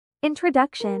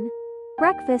Introduction.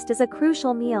 Breakfast is a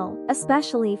crucial meal,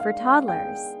 especially for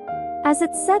toddlers, as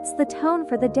it sets the tone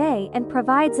for the day and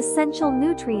provides essential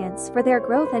nutrients for their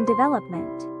growth and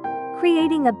development.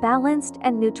 Creating a balanced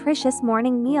and nutritious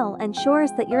morning meal ensures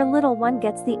that your little one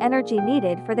gets the energy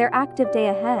needed for their active day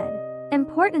ahead.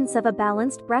 Importance of a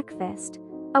balanced breakfast.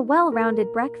 A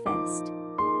well-rounded breakfast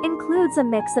includes a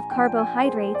mix of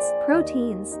carbohydrates,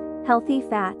 proteins, healthy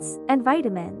fats, and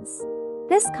vitamins.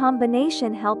 This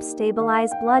combination helps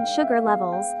stabilize blood sugar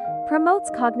levels,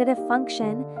 promotes cognitive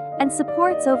function, and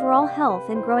supports overall health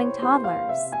in growing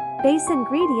toddlers. Base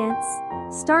ingredients.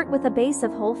 Start with a base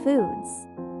of whole foods.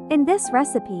 In this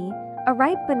recipe, a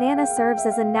ripe banana serves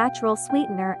as a natural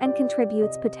sweetener and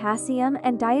contributes potassium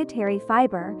and dietary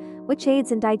fiber, which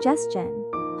aids in digestion.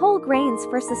 Whole grains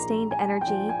for sustained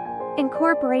energy.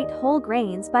 Incorporate whole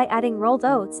grains by adding rolled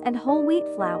oats and whole wheat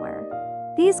flour.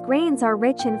 These grains are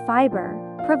rich in fiber,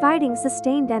 providing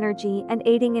sustained energy and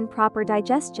aiding in proper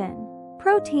digestion.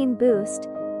 Protein boost.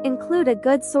 Include a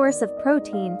good source of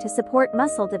protein to support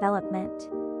muscle development.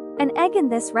 An egg in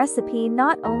this recipe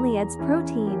not only adds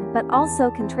protein but also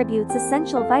contributes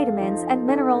essential vitamins and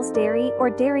minerals. Dairy or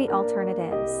dairy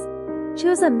alternatives.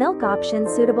 Choose a milk option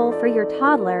suitable for your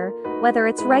toddler, whether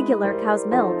it's regular cow's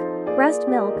milk, breast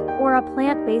milk, or a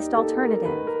plant-based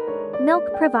alternative. Milk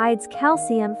provides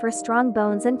calcium for strong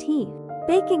bones and teeth.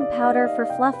 Baking powder for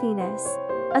fluffiness.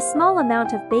 A small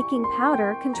amount of baking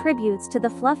powder contributes to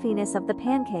the fluffiness of the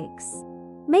pancakes,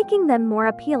 making them more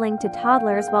appealing to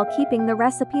toddlers while keeping the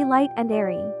recipe light and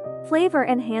airy. Flavor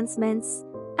enhancements.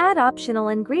 Add optional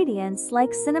ingredients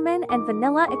like cinnamon and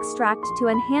vanilla extract to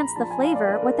enhance the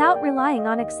flavor without relying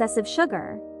on excessive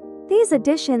sugar. These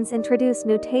additions introduce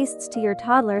new tastes to your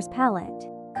toddler's palate.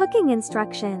 Cooking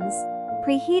instructions.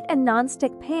 Preheat a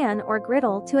non-stick pan or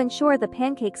griddle to ensure the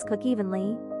pancakes cook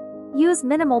evenly. Use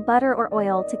minimal butter or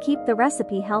oil to keep the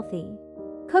recipe healthy.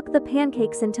 Cook the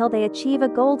pancakes until they achieve a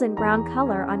golden brown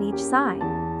color on each side.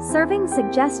 Serving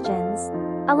suggestions.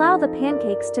 Allow the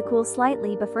pancakes to cool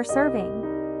slightly before serving.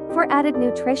 For added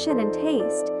nutrition and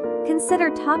taste, consider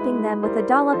topping them with a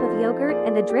dollop of yogurt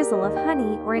and a drizzle of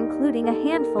honey or including a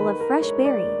handful of fresh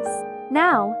berries.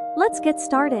 Now, let's get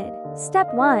started.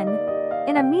 Step 1.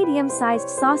 In a medium-sized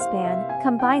saucepan,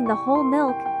 combine the whole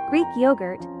milk, Greek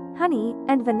yogurt, honey,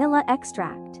 and vanilla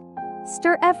extract.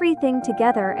 Stir everything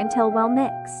together until well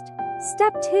mixed.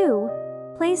 Step 2.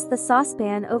 Place the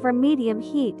saucepan over medium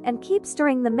heat and keep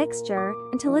stirring the mixture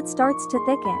until it starts to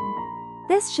thicken.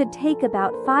 This should take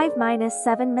about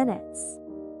 5–7 minutes.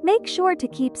 Make sure to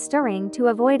keep stirring to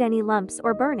avoid any lumps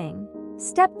or burning.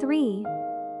 Step 3.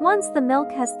 Once the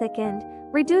milk has thickened,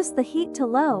 reduce the heat to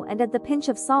low and add the pinch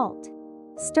of salt.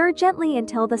 Stir gently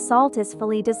until the salt is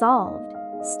fully dissolved.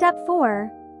 Step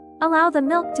 4. Allow the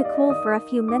milk to cool for a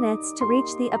few minutes to reach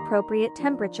the appropriate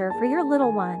temperature for your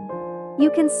little one.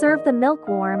 You can serve the milk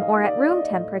warm or at room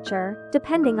temperature,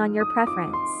 depending on your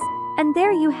preference. And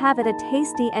there you have it, a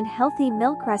tasty and healthy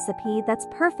milk recipe that's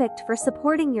perfect for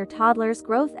supporting your toddler's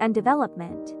growth and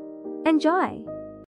development. Enjoy!